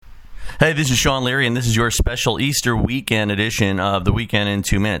Hey, this is Sean Leary, and this is your special Easter weekend edition of The Weekend in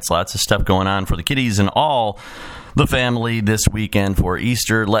 2 Minutes. Lots of stuff going on for the kiddies and all the family this weekend for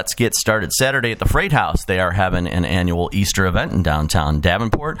Easter. Let's get started. Saturday at the Freight House, they are having an annual Easter event in downtown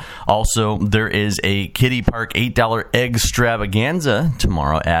Davenport. Also, there is a Kiddie Park $8 egg extravaganza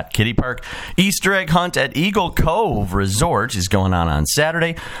tomorrow at Kiddie Park. Easter egg hunt at Eagle Cove Resort is going on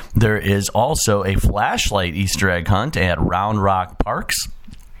Saturday. There is also a flashlight Easter egg hunt at Round Rock Parks.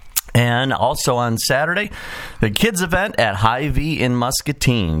 And also on Saturday, the kids event at Hy-Vee in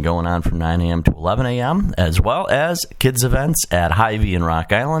Muscatine going on from 9 a.m. to 11 a.m., as well as kids events at Hy-Vee in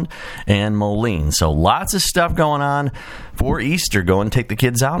Rock Island and Moline. So lots of stuff going on for Easter. Go and take the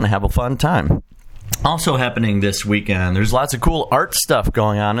kids out and have a fun time. Also happening this weekend, there's lots of cool art stuff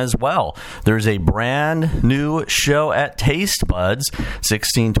going on as well. There's a brand new show at Taste Buds,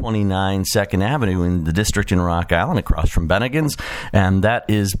 1629 2nd Avenue in the district in Rock Island, across from Bennigan's, and that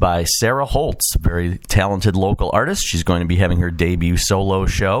is by Sarah Holtz, a very talented local artist. She's going to be having her debut solo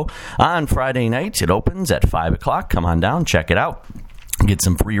show on Friday night. It opens at 5 o'clock. Come on down, check it out. Get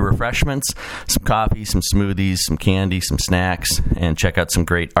some free refreshments, some coffee, some smoothies, some candy, some snacks, and check out some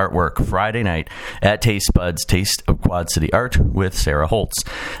great artwork Friday night at Taste Buds, Taste of Quad City Art with Sarah Holtz.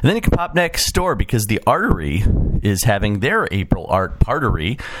 And then you can pop next door because the Artery is having their April Art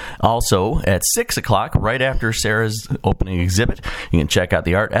Partery also at 6 o'clock, right after Sarah's opening exhibit. You can check out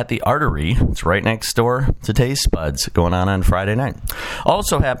the art at the Artery. It's right next door to Taste Buds, going on Friday night.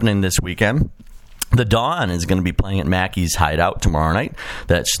 Also happening this weekend, The Dawn is going to be playing at Mackey's Hideout tomorrow night.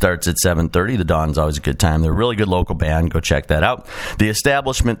 That starts at 7:30. The Dawn's always a good time. They're a really good local band. Go check that out. The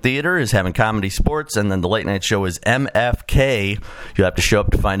Establishment Theater is having comedy sports, and then the late night show is MFK. You'll have to show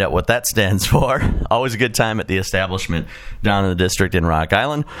up to find out what that stands for. Always a good time at the Establishment down in the district in Rock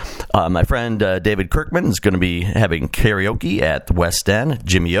Island. My friend David Kirkman is going to be having karaoke at the West End.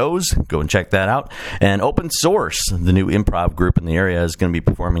 Jimmy O's. Go and check that out. And Open Source, the new improv group in the area, is going to be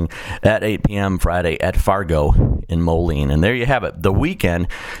performing at 8 p.m. Friday at Fargo in Moline. And there you have it, the weekend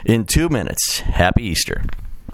in 2 minutes. Happy Easter.